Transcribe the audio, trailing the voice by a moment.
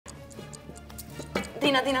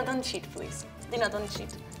Dina, don't cheat, please. Dina, don't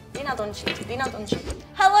cheat. Dina, don't cheat. Dina, don't cheat.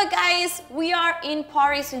 Hello, guys. We are in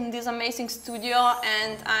Paris in this amazing studio,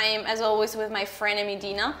 and I'm, as always, with my frenemy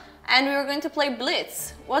Dina. And we are going to play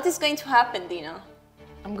Blitz. What is going to happen, Dina?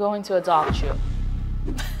 I'm going to adopt you.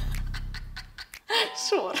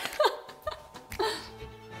 Sure.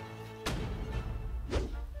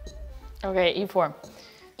 Okay, e4.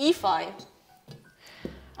 e5.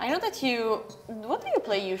 I know that you... What do you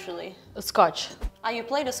play usually? Scotch. Ah, you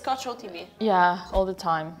play the Scotch OTB? Yeah, all the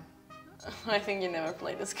time. I think you never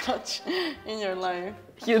played the Scotch in your life.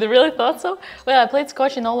 You really thought so? Well, I played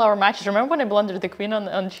Scotch in all our matches. Remember when I blundered the queen on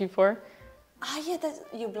g4? Ah, yeah,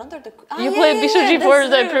 you blundered the... You played bishop g4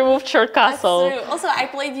 that removed short castle. That's true. Also, I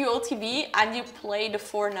played you OTB and you played the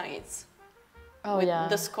 4 knights. Oh, with yeah.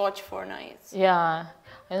 The Scotch 4 knights. Yeah.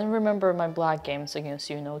 I don't remember my black games against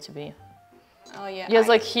you in OTB. Oh, yeah. Yes,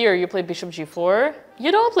 like here, you play bishop g4. You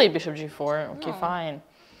don't play bishop g4. Okay, No. fine.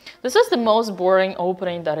 This is the most boring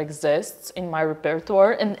opening that exists in my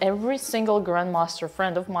repertoire, and every single grandmaster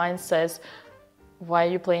friend of mine says, why are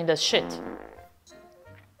you playing that shit?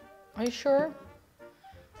 Are you sure?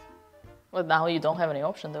 Well, now you don't have any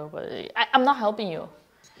option though, but I'm not helping you.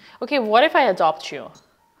 Okay, what if I adopt you?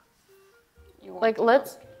 Like,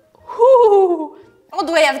 let's... Whoo! What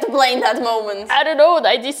do I have to play in that moment? I don't know,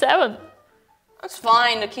 knight d7. That's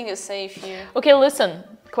fine, the king is safe here. Okay, listen,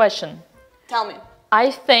 question. Tell me. I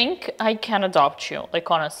think I can adopt you, like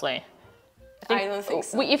honestly. I don't think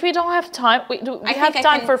so. If we don't have time, we have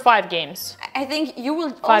time for 5 games. I think you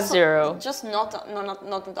will 5-0. also just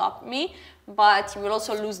not adopt me, but you will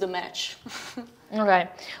also lose the match. Okay.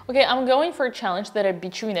 Okay, I'm going for a challenge that I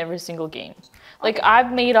beat you in every single game. Like,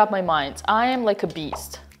 I've made up my mind. I am like a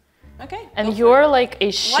beast. Okay. And you're like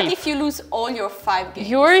a sheep. What if you lose all your 5 games?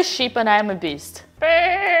 You're a sheep and I'm a beast.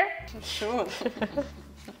 Sure.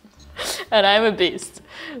 And I'm a beast.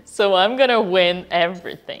 So I'm gonna win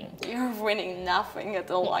everything. You're winning nothing at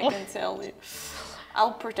all, I can tell you.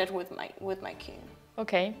 I'll protect with my king.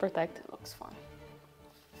 Okay, protect. It looks fine.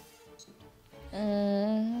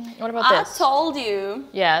 What about this? I told you.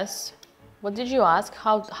 Yes. What did you ask?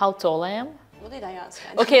 How tall I am? What did I ask?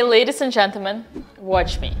 Okay, ladies and gentlemen,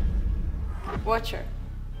 watch me. Watch her.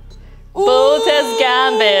 Bootes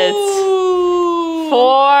Gambits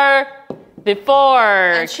for the 4.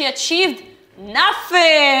 And she achieved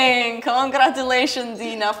nothing! Congratulations,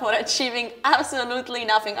 Dina, for achieving absolutely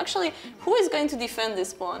nothing. Actually, who is going to defend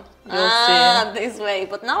this pawn? You'll see. This way.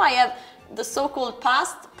 But now I have the so-called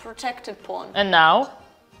past protected pawn. And now?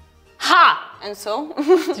 Ha! And so?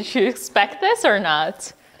 Did you expect this or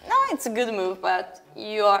not? No, it's a good move, but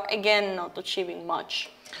you are again not achieving much.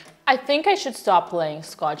 I think I should stop playing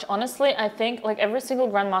Scotch. Honestly, I think like every single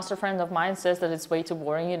grandmaster friend of mine says that it's way too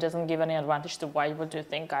boring. It doesn't give any advantage to white. What do you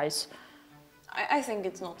think, guys? I think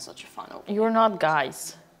it's not such a fun opening. You're not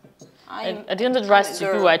guys. I didn't trust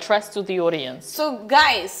you. I trust to the audience. So,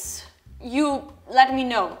 guys, you let me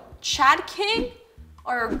know. Chad King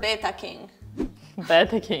or Beta King?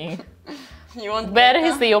 Beta King. You want Beta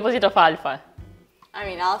is the opposite of alpha. I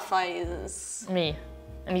mean, alpha is... Me.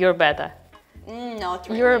 And you're beta. Not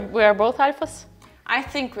really. We are both alphas? I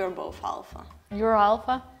think we're both alpha. You're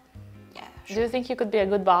alpha? Yeah, sure. Do you think you could be a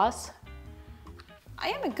good boss? I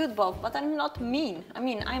am a good boss, but I'm not mean. I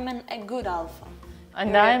mean, I'm a good alpha.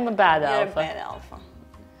 And I'm a bad alpha. You're a bad alpha.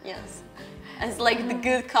 Yes. It's like the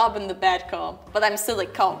good cop and the bad cop. But I'm still a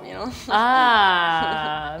cop, you know?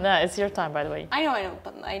 Ah, no, it's your time, by the way. I know,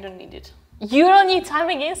 but I don't need it. You don't need time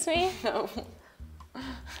against me? No.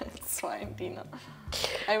 It's fine, Dina.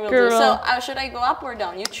 I will Girl. do. So, should I go up or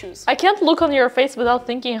down? You choose. I can't look on your face without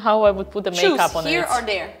thinking how I would put the makeup on it. Choose here or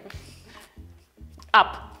there.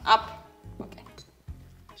 Up. Up. Okay.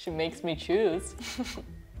 She makes me choose.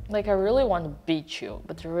 Like, I really want to beat you,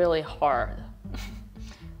 but really hard.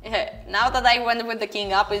 Yeah, now that I went with the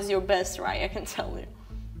king up is your best, right? I can tell you.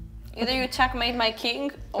 Either you checkmate my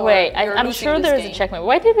king or wait, you're I'm losing sure this there's game. a checkmate.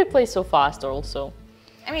 Why did we play so fast also?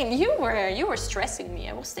 I mean, you were stressing me.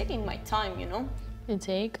 I was taking my time, you know? I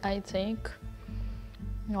take.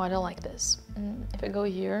 No, I don't like this. If I go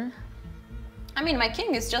here... I mean, my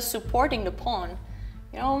king is just supporting the pawn.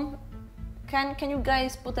 You know, can you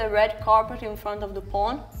guys put a red carpet in front of the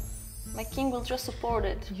pawn? My king will just support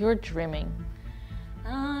it. You're dreaming.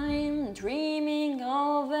 I'm dreaming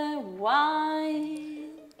of a white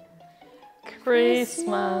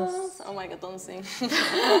Christmas. Oh my god, don't sing.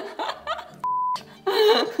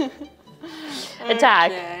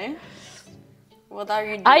 Attack. Okay. What are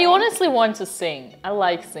you doing? I honestly want to sing. I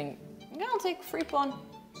like singing. Yeah, I'll take free pawn.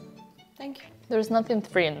 Thank you. There's nothing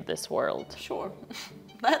free in this world. Sure.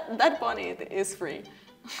 that pawn is free.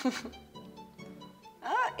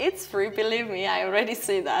 it's free, believe me, I already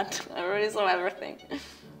see that. I already saw everything.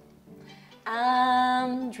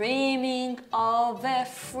 I'm dreaming of a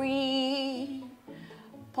free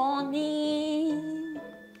pony.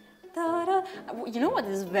 Da-da. You know what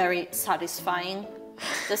is very satisfying?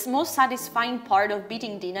 The most satisfying part of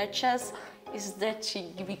beating Dina chess is that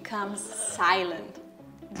she becomes silent.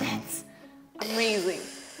 That's amazing.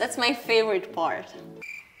 That's my favorite part.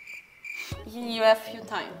 You have few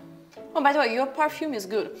time. Oh, by the way, your perfume is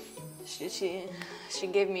good. She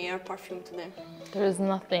gave me your perfume today. There is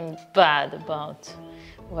nothing bad about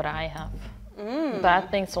what I have. Bad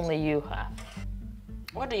things only you have.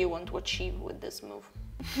 What do you want to achieve with this move?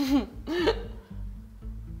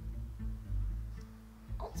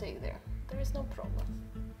 I'll take there. There is no problem.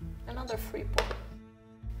 Another free pawn.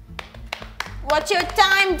 What's your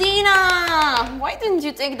time, Dina? Why didn't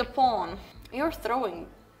you take the pawn? You're throwing.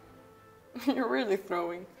 You're really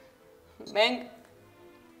throwing. Bang.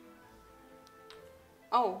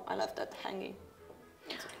 Oh, I left that hanging.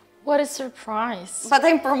 What a surprise. But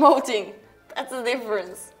I'm promoting. That's the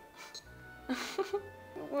difference.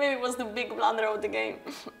 Maybe it was the big blunder of the game.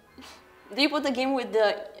 Do you put the game with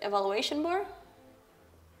the evaluation bar?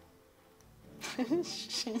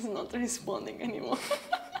 She's not responding anymore.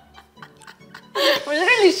 But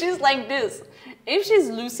really, she's like this. If she's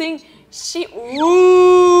losing, she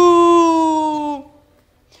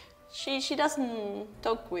doesn't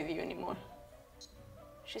talk with you anymore.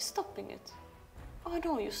 She's stopping it. Oh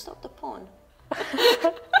no, you stopped the pawn.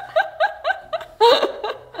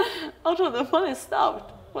 Oh no, the pawn is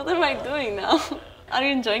stopped. What am I doing now? Are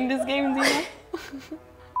you enjoying this game, Dina?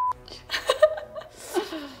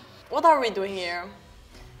 What are we doing here?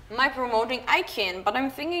 Am I promoting? I can, but I'm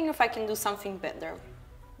thinking if I can do something better.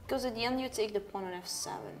 Because at the end you take the pawn on f7.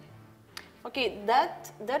 Okay,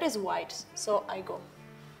 that is white, so I go.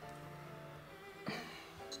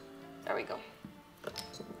 There we go.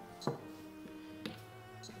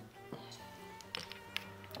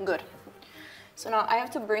 Good. So now I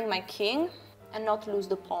have to bring my king and not lose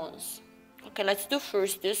the pawns. Okay, let's do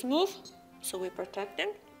first this move, so we protect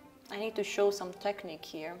it. I need to show some technique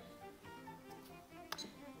here.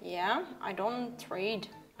 Yeah, I don't trade,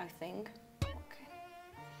 I think. Okay,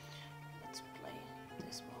 let's play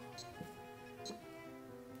this move.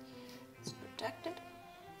 It's protected.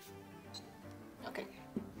 Okay.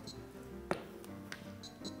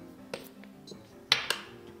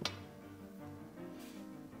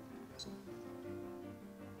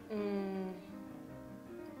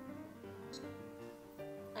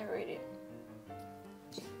 I read it.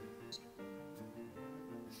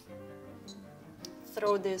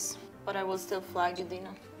 Throw this, but I will still flag you, Dina.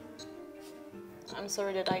 I'm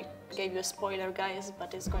sorry that I gave you a spoiler, guys,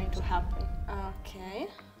 but it's going to happen. Okay.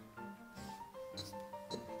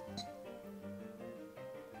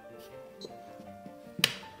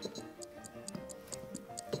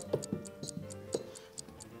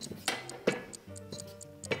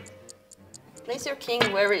 Place your king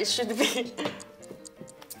where it should be.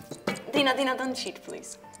 Dina, don't cheat,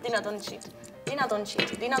 please. Dina, don't cheat. Dina, don't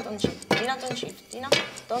cheat. Dina, don't cheat. Dina, don't cheat. Dina,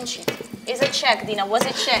 don't cheat. It's a check, Dina. Was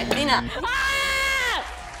it check? Dina.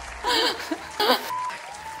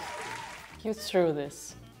 You threw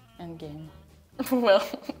this endgame. Well,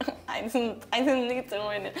 I didn't need to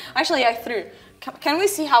win it. Actually, I threw. Can we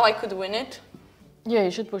see how I could win it? Yeah,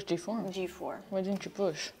 you should push g4. G4. Why didn't you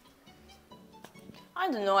push? I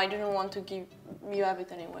don't know. I didn't want to give you have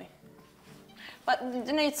it anyway. But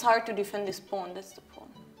then it's hard to defend this pawn. That's the pawn.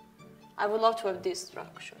 I would love to have this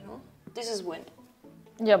structure, no? This is win.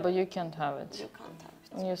 Yeah, but you can't have it. You can't have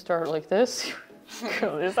it. When you start like this.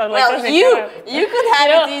 Well, you could have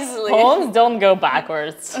it easily. Pawns don't go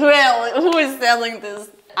backwards. Well, who is telling this?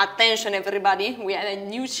 Attention, everybody. We have a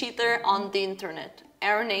new cheater on the internet.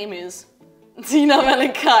 Her name is Dina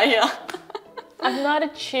Belenkaya. I'm not a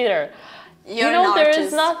cheater. You're there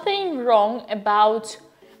is nothing wrong about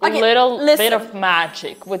a little bit of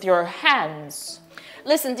magic with your hands.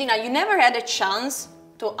 Listen, Dina, you never had a chance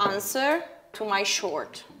to answer to my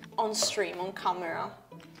short on stream, on camera.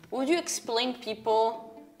 Would you explain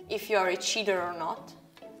people if you are a cheater or not?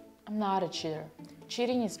 I'm not a cheater.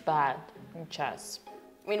 Cheating is bad in chess.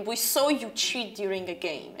 I mean, we saw you cheat during a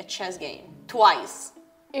game, a chess game, twice.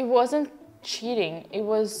 It wasn't cheating. It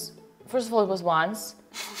was, first of all, it was once.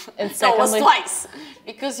 And No, secondly, it was twice.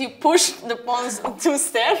 Because you pushed the pawns 2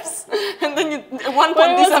 steps and then one pawn disappeared. But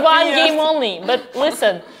it was one game only. But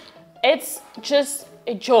listen, it's just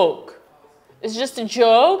a joke. It's just a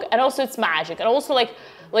joke, and also it's magic. And also like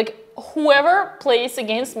whoever plays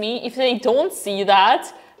against me, if they don't see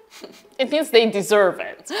that, it means they deserve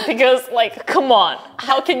it. Because like, come on,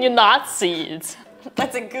 how can you not see it?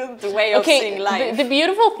 That's a good way of seeing life. The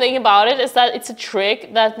beautiful thing about it is that it's a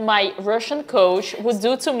trick that my Russian coach would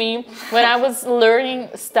do to me when I was learning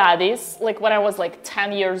studies, like when I was like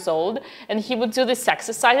 10 years old, and he would do these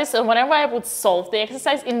exercises, and whenever I would solve the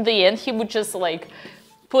exercise, in the end, he would just like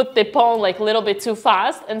put the pawn like a little bit too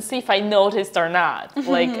fast and see if I noticed or not,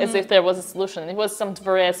 like as if there was a solution. It was some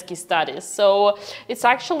Dvoretsky studies. So it's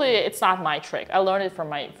not my trick. I learned it from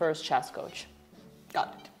my first chess coach.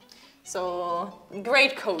 Got it. So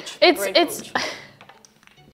great coach. It's